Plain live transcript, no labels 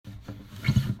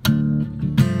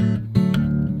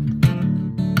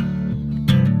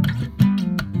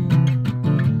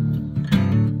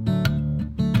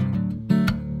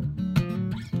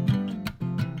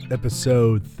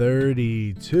episode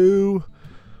 32.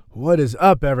 What is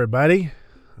up, everybody?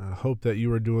 I hope that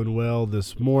you are doing well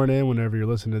this morning whenever you're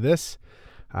listening to this.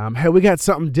 Hey, we got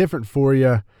something different for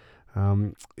you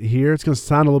here. It's going to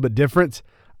sound a little bit different.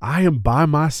 I am by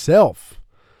myself.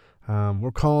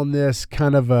 We're calling this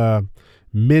kind of a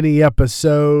mini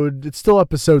episode. It's still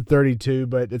episode 32,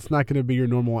 but it's not going to be your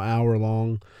normal hour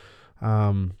long.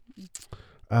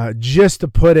 Just to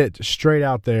put it straight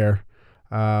out there,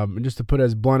 and just to put it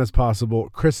as blunt as possible,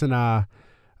 Chris and I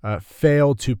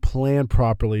failed to plan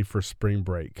properly for spring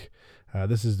break.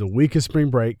 This is the weakest spring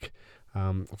break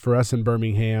for us in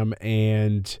Birmingham,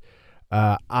 and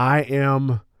I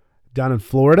am down in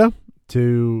Florida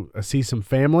to see some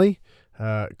family.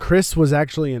 Chris was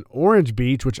actually in Orange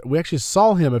Beach, which we actually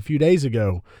saw him a few days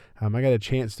ago. I got a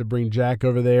chance to bring Jack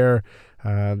over there,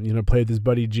 play with his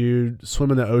buddy Jude,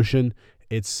 swim in the ocean.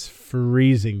 It's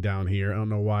freezing down here. I don't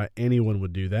know why anyone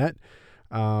would do that.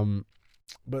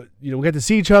 But, we got to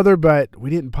see each other, but we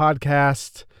didn't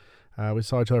podcast. We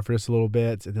saw each other for just a little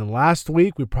bit. And then last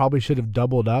week, we probably should have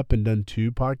doubled up and done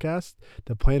 2 podcasts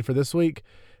to plan for this week,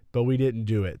 but we didn't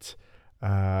do it.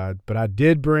 But I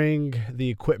did bring the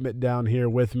equipment down here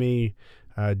with me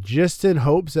just in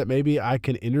hopes that maybe I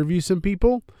can interview some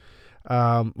people,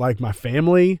 like my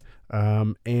family.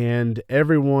 And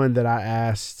everyone that I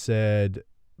asked said,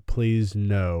 please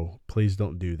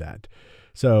don't do that.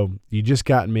 So you just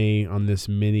got me on this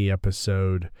mini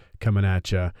episode coming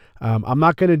at you. I'm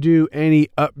not going to do any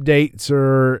updates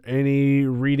or any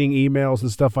reading emails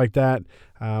and stuff like that.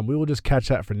 We will just catch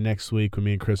that for next week when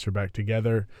me and Chris are back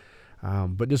together.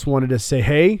 But just wanted to say,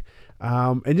 hey,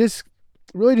 and just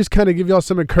really just kind of give y'all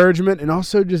some encouragement and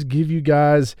also just give you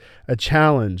guys a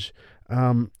challenge.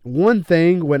 One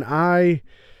thing when I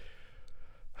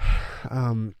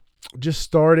just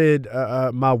started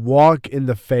my walk in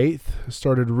the faith,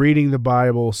 started reading the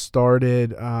Bible,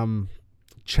 started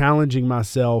challenging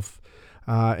myself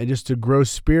and just to grow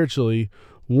spiritually,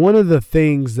 one of the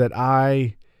things that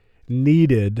I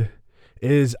needed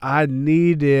is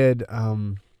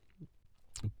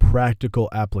practical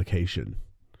application.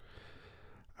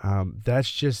 That's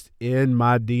just in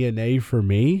my DNA for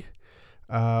me.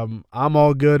 I'm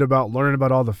all good about learning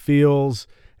about all the feels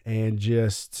and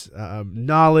just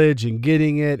knowledge and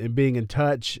getting it and being in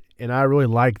touch, and I really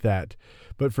like that.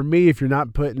 But for me, if you're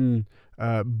not putting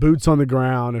boots on the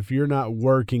ground, if you're not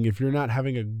working, if you're not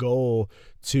having a goal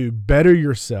to better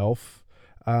yourself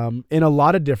in a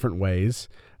lot of different ways,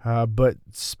 but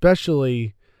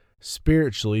especially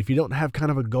spiritually, if you don't have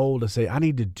kind of a goal to say, I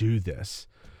need to do this,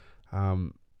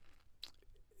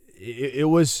 it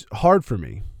was hard for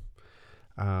me.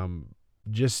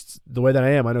 Just the way that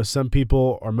I am. I know some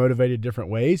people are motivated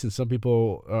different ways and some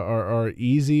people are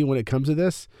easy when it comes to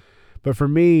this. But for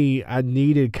me, I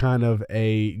needed kind of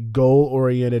a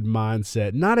goal-oriented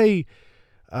mindset, not a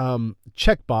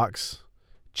checkbox,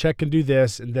 check and do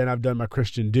this, and then I've done my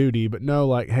Christian duty. But no,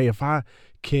 like, hey, if I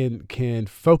can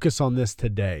focus on this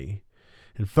today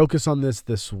and focus on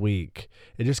this week,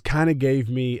 it just kind of gave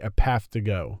me a path to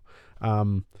go.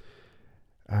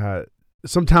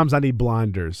 Sometimes I need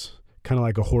blinders, kind of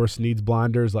like a horse needs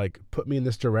blinders, like put me in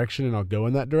this direction and I'll go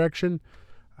in that direction.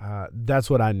 That's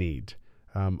what I need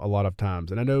a lot of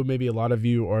times. And I know maybe a lot of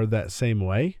you are that same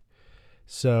way.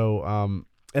 So,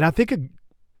 and I think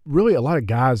really a lot of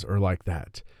guys are like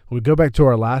that. When we go back to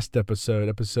our last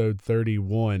episode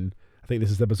 31, I think this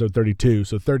is episode 32.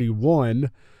 So 31,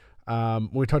 when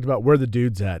we talked about where the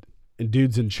dude's at and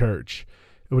dudes in church.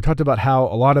 We talked about how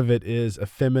a lot of it is a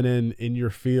feminine, in your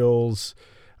feels,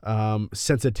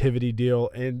 sensitivity deal,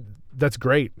 and that's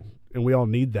great, and we all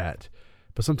need that.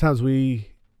 But sometimes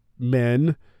we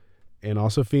men and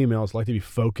also females like to be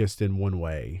focused in one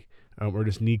way, or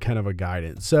just need kind of a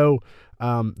guidance. So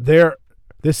I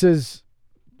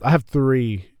have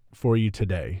 3 for you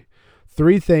today.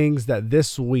 3 things that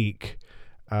this week,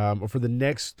 or for the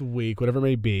next week, whatever it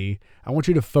may be, I want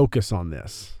you to focus on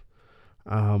this.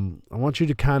 I want you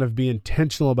to kind of be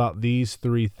intentional about these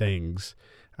 3 things.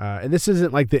 And this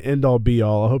isn't like the end all be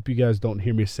all. I hope you guys don't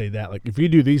hear me say that. Like if you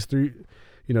do these 3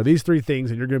 things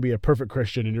and you're going to be a perfect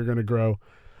Christian and you're going to grow,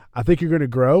 I think you're going to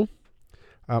grow,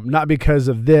 not because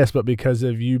of this, but because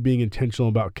of you being intentional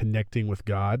about connecting with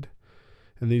God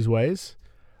in these ways.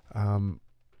 And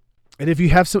if you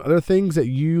have some other things that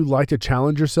you like to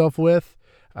challenge yourself with,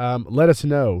 let us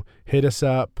know. Hit us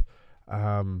up.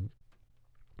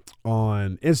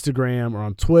 On Instagram or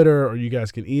on Twitter, or you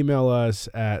guys can email us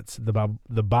at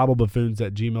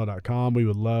thebibleBuffoons@gmail.com. We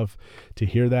would love to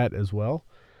hear that as well.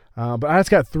 But I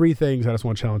just got 3 things I just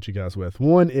want to challenge you guys with.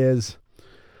 One is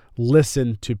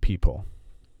listen to people.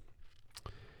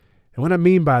 And what I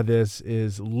mean by this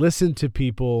is listen to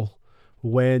people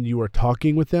when you are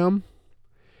talking with them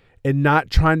and not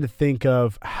trying to think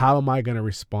of how am I going to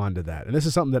respond to that. And this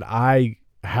is something that I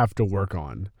have to work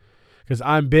on because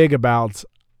I'm big about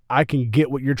I can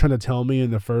get what you're trying to tell me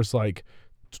in the first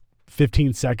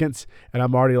 15 seconds. And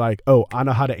I'm already like, oh, I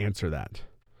know how to answer that.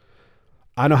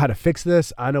 I know how to fix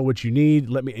this. I know what you need.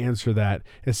 Let me answer that.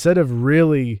 Instead of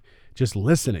really just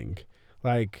listening,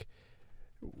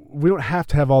 we don't have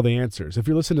to have all the answers. If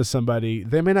you listen to somebody,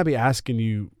 they may not be asking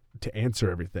you to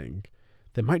answer everything.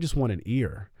 They might just want an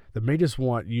ear. They may just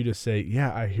want you to say,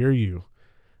 yeah, I hear you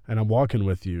and I'm walking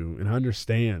with you and I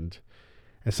understand.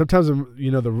 And sometimes,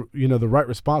 the right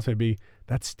response may be,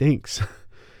 that stinks.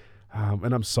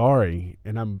 And I'm sorry.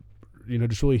 And I'm,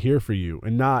 just really here for you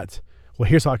and not, well,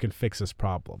 here's how I can fix this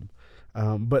problem.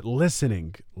 But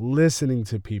listening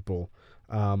to people,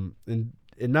 and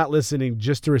not listening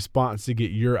just to response to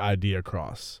get your idea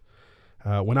across.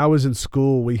 When I was in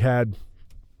school, we had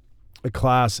a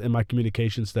class in my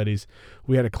communication studies.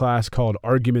 We had a class called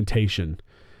argumentation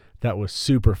that was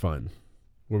super fun,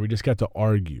 where we just got to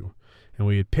argue. And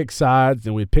we would pick sides,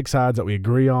 and we'd pick sides that we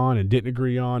agree on and didn't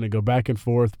agree on and go back and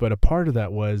forth. But a part of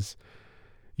that was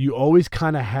you always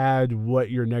kind of had what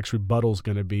your next rebuttal is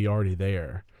going to be already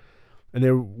there. And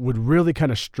they would really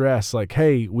kind of stress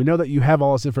hey, we know that you have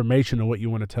all this information on what you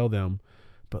want to tell them,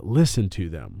 but listen to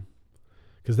them.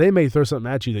 Because they may throw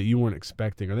something at you that you weren't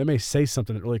expecting, or they may say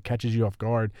something that really catches you off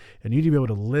guard, and you need to be able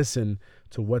to listen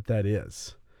to what that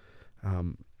is.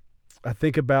 I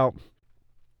think about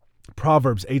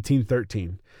Proverbs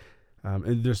 18:13.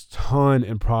 And there's a ton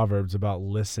in Proverbs about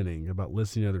listening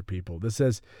to other people. This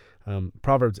says,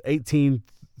 Proverbs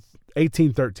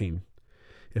 18:13.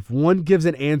 If one gives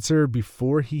an answer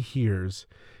before he hears,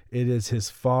 it is his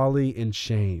folly and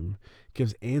shame.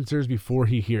 Gives answers before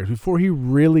he hears, before he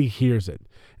really hears it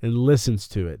and listens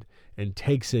to it and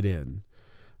takes it in.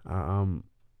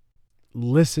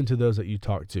 Listen to those that you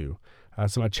talk to.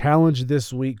 So my challenge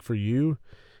this week for you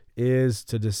is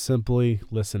to just simply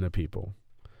listen to people.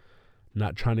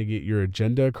 Not trying to get your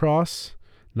agenda across,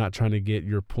 not trying to get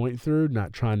your point through,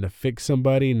 not trying to fix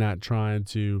somebody, not trying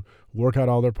to work out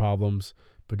all their problems,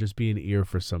 but just be an ear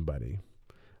for somebody.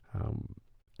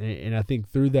 And I think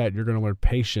through that, you're going to learn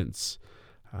patience,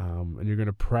 and you're going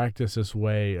to practice this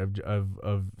way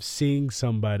of seeing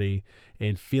somebody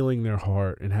and feeling their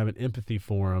heart and having empathy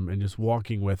for them and just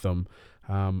walking with them.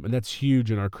 And that's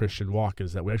huge in our Christian walk,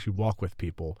 is that we actually walk with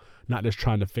people, not just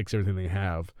trying to fix everything they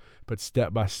have, but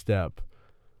step by step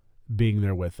being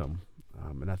there with them.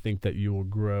 And I think that you will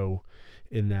grow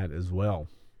in that as well.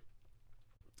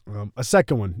 A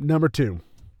second one, number 2.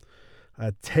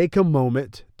 Take a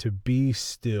moment to be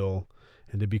still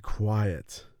and to be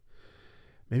quiet.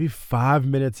 Maybe 5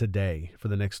 minutes a day for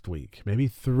the next week, maybe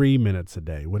 3 minutes a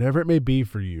day, whatever it may be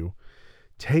for you.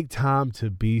 Take time to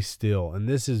be still. And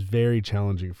this is very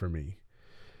challenging for me.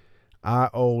 I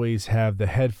always have the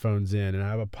headphones in and I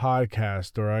have a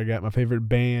podcast, or I got my favorite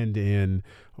band in,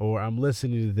 or I'm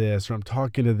listening to this, or I'm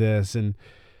talking to this. And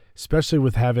especially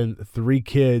with having 3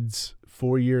 kids,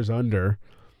 4 years under,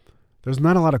 there's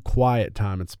not a lot of quiet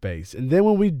time and space. And then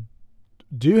when we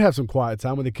do have some quiet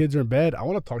time, when the kids are in bed, I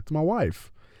want to talk to my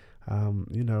wife. I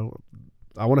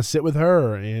want to sit with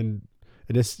her and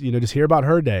just hear about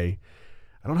her day.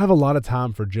 I don't have a lot of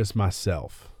time for just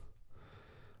myself.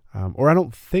 Or I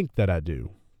don't think that I do.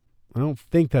 I don't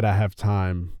think that I have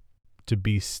time to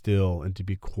be still and to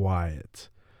be quiet.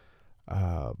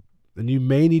 And you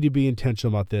may need to be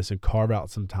intentional about this and carve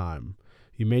out some time.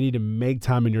 You may need to make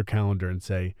time in your calendar and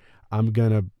say, I'm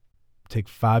going to take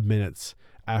 5 minutes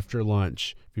after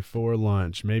lunch, before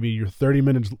lunch. Maybe you're 30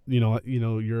 minutes,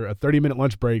 you're a 30-minute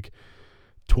lunch break,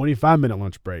 25-minute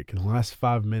lunch break, and the last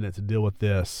 5 minutes to deal with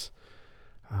this.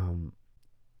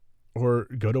 Or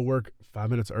go to work 5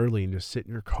 minutes early and just sit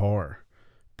in your car,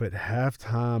 but have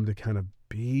time to kind of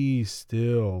be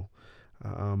still,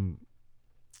 and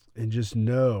just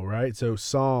know, right? So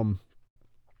Psalm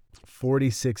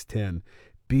 46:10,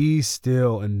 be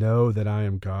still and know that I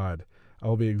am God. I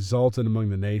will be exalted among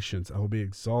the nations. I will be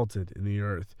exalted in the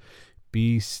earth.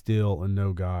 Be still and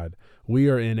know God. We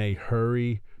are in a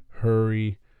hurry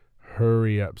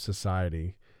up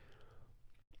society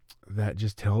that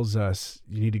just tells us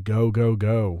you need to go.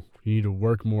 You need to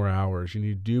work more hours. You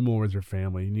need to do more with your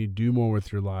family. You need to do more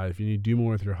with your life. You need to do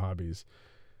more with your hobbies.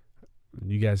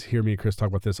 You guys hear me and Chris talk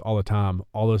about this all the time.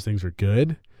 All those things are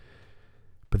good,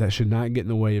 but that should not get in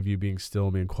the way of you being still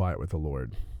and being quiet with the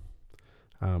Lord.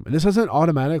 And this doesn't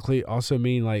automatically also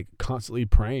mean constantly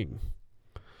praying.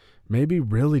 Maybe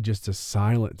really just a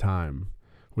silent time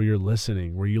where you're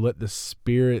listening, where you let the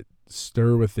Spirit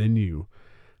stir within you.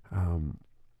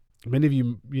 Many of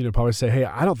you, probably say, hey,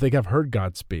 I don't think I've heard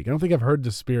God speak. I don't think I've heard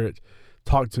the Spirit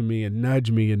talk to me and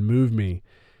nudge me and move me.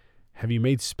 Have you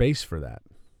made space for that?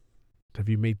 Have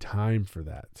you made time for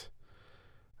that?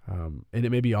 And it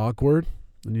may be awkward,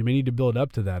 and you may need to build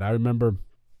up to that. I remember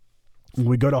when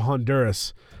we go to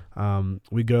Honduras,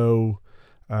 we go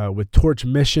with Torch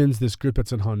Missions, this group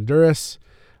that's in Honduras,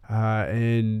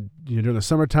 and during the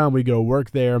summertime we go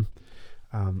work there.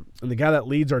 And the guy that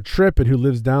leads our trip and who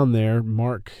lives down there,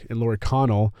 Mark and Lori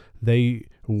Connell, they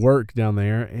work down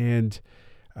there. And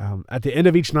at the end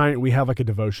of each night, we have like a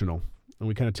devotional. And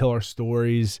we kind of tell our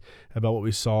stories about what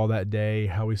we saw that day,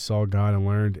 how we saw God and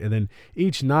learned. And then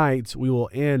each night, we will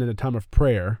end in a time of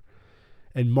prayer.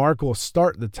 And Mark will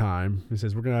start the time. He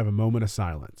says, we're going to have a moment of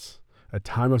silence, a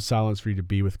time of silence for you to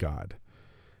be with God.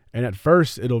 And at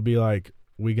first, it'll be like,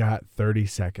 we got 30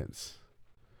 seconds.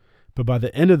 But by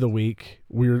the end of the week,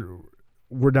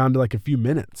 we're down to like a few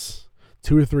minutes,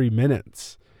 2 or 3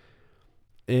 minutes.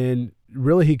 And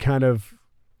really, he kind of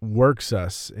works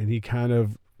us, and he kind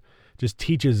of just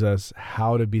teaches us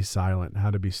how to be silent,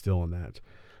 how to be still in that.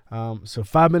 So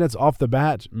 5 minutes off the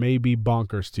bat may be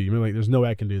bonkers to you. Maybe like, there's no way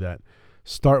I can do that.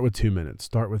 Start with 2 minutes,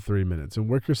 start with 3 minutes, and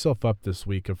work yourself up this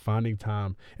week of finding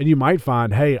time. And you might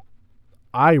find, hey,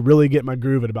 I really get my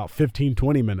groove at about 15,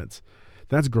 20 minutes.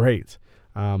 That's great.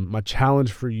 My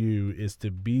challenge for you is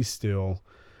to be still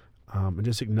and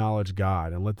just acknowledge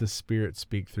God and let the Spirit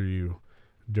speak through you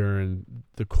during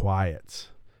the quiet,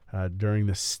 during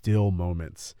the still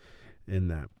moments in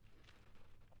that.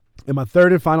 And my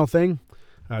third and final thing,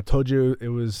 I told you it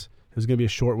was going to be a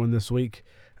short one this week,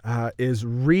 is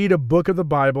read a book of the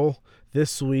Bible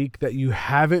this week that you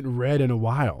haven't read in a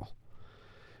while.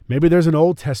 Maybe there's an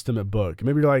Old Testament book.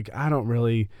 Maybe you're like,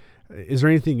 is there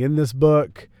anything in this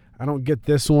book? I don't get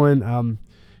this one.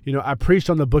 I preached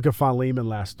on the book of Philemon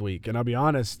last week, and I'll be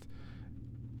honest,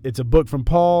 it's a book from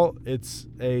Paul. It's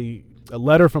a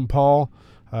letter from Paul,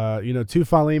 to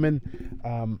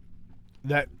Philemon,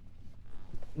 that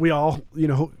we all,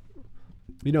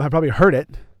 have probably heard it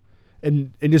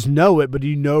and just know it, but do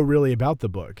you know really about the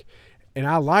book? And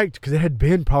I liked, because it had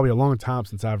been probably a long time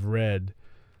since I've read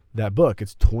that book.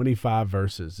 It's 25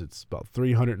 verses. It's about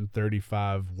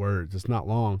 335 words. It's not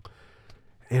long.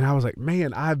 And I was like,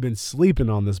 man, I've been sleeping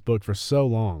on this book for so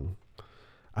long.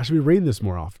 I should be reading this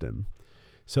more often.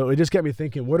 So it just got me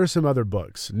thinking, what are some other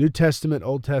books? New Testament,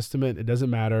 Old Testament, it doesn't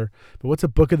matter. But what's a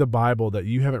book of the Bible that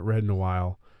you haven't read in a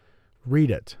while?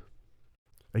 Read it.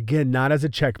 Again, not as a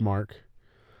check mark,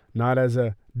 not as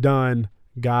a done,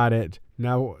 got it.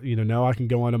 Now, now I can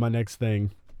go on to my next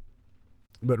thing.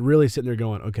 But really sitting there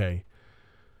going, okay,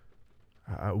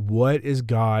 what is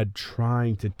God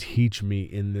trying to teach me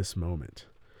in this moment?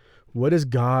 What is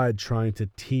God trying to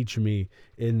teach me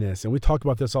in this? And we talk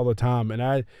about this all the time, and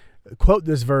I quote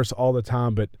this verse all the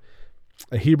time, but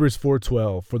Hebrews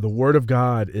 4:12, for the word of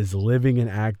God is living and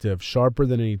active, sharper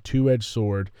than any two-edged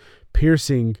sword,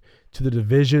 piercing to the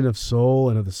division of soul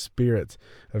and of the spirit,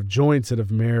 of joints and of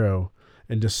marrow,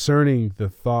 and discerning the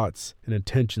thoughts and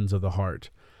intentions of the heart.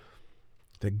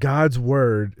 That God's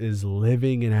word is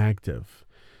living and active.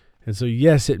 And so,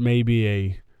 yes, it may be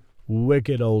a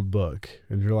wicked old book.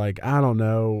 And you're like, I don't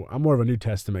know. I'm more of a New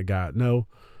Testament guy. No,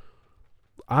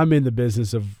 I'm in the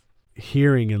business of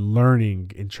hearing and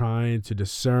learning and trying to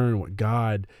discern what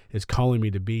God is calling me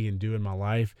to be and do in my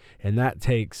life. And that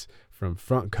takes from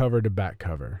front cover to back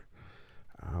cover.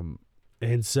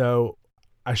 And so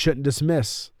I shouldn't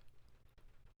dismiss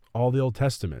all the Old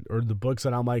Testament or the books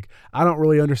that I'm like, I don't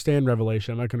really understand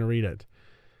Revelation. I'm not going to read it.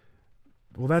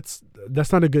 Well,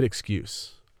 that's not a good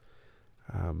excuse.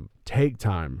 Take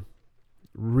time,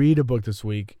 read a book this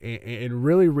week and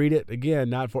really read it again,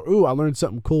 not for, I learned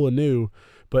something cool and new,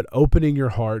 but opening your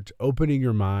heart, opening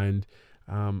your mind,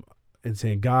 and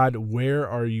saying, God, where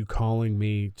are you calling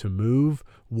me to move?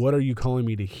 What are you calling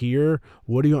me to hear?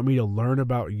 What do you want me to learn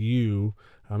about you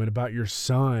and about your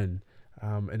Son?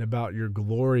 And about your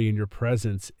glory and your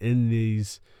presence in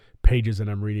these pages that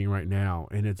I'm reading right now.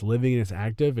 And it's living and it's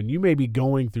active. And you may be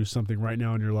going through something right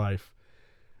now in your life.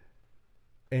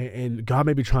 And God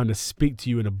may be trying to speak to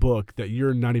you in a book that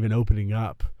you're not even opening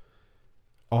up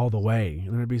all the way.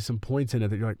 And there'll be some points in it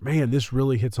that you're like, man, this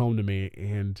really hits home to me.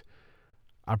 And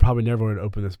I probably never want to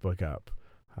open this book up.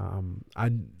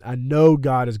 I know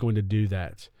God is going to do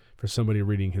that for somebody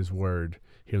reading his word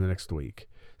here in the next week.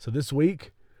 So this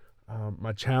week,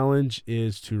 my challenge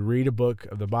is to read a book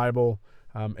of the Bible.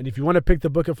 And if you want to pick the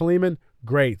book of Philemon,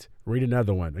 great. Read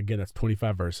another one. Again, that's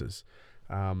 25 verses.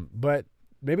 But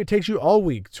maybe it takes you all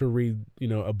week to read,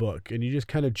 a book, and you just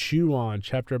kind of chew on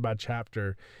chapter by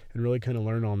chapter and really kind of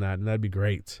learn on that, and that'd be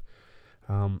great.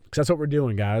 Because that's what we're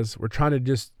doing, guys. We're trying to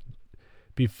just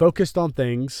be focused on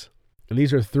things, and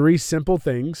these are 3 simple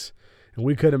things, and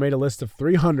we could have made a list of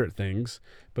 300 things,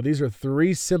 but these are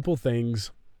 3 simple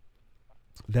things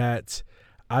that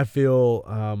I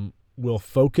feel will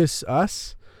focus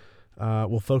us,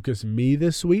 will focus me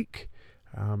this week,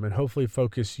 and hopefully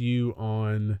focus you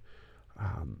on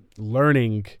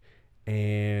learning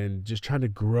and just trying to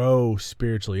grow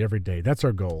spiritually every day. That's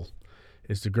our goal,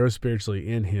 is to grow spiritually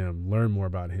in Him, learn more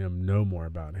about Him, know more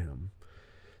about Him.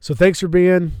 So thanks for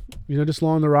being, just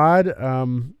along the ride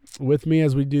with me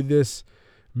as we do this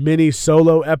mini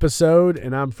solo episode,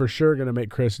 and I'm for sure going to make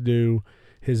Chris do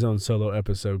his own solo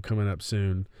episode coming up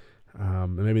soon.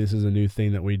 And maybe this is a new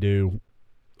thing that we do.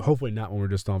 Hopefully not when we're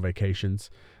just on vacations.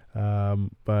 Yeah,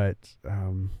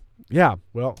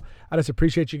 well, I just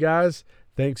appreciate you guys.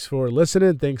 Thanks for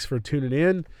listening. Thanks for tuning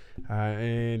in.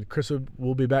 And Chris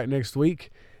will be back next week,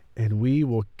 and we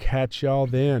will catch y'all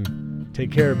then.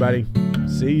 Take care, everybody.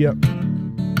 See ya.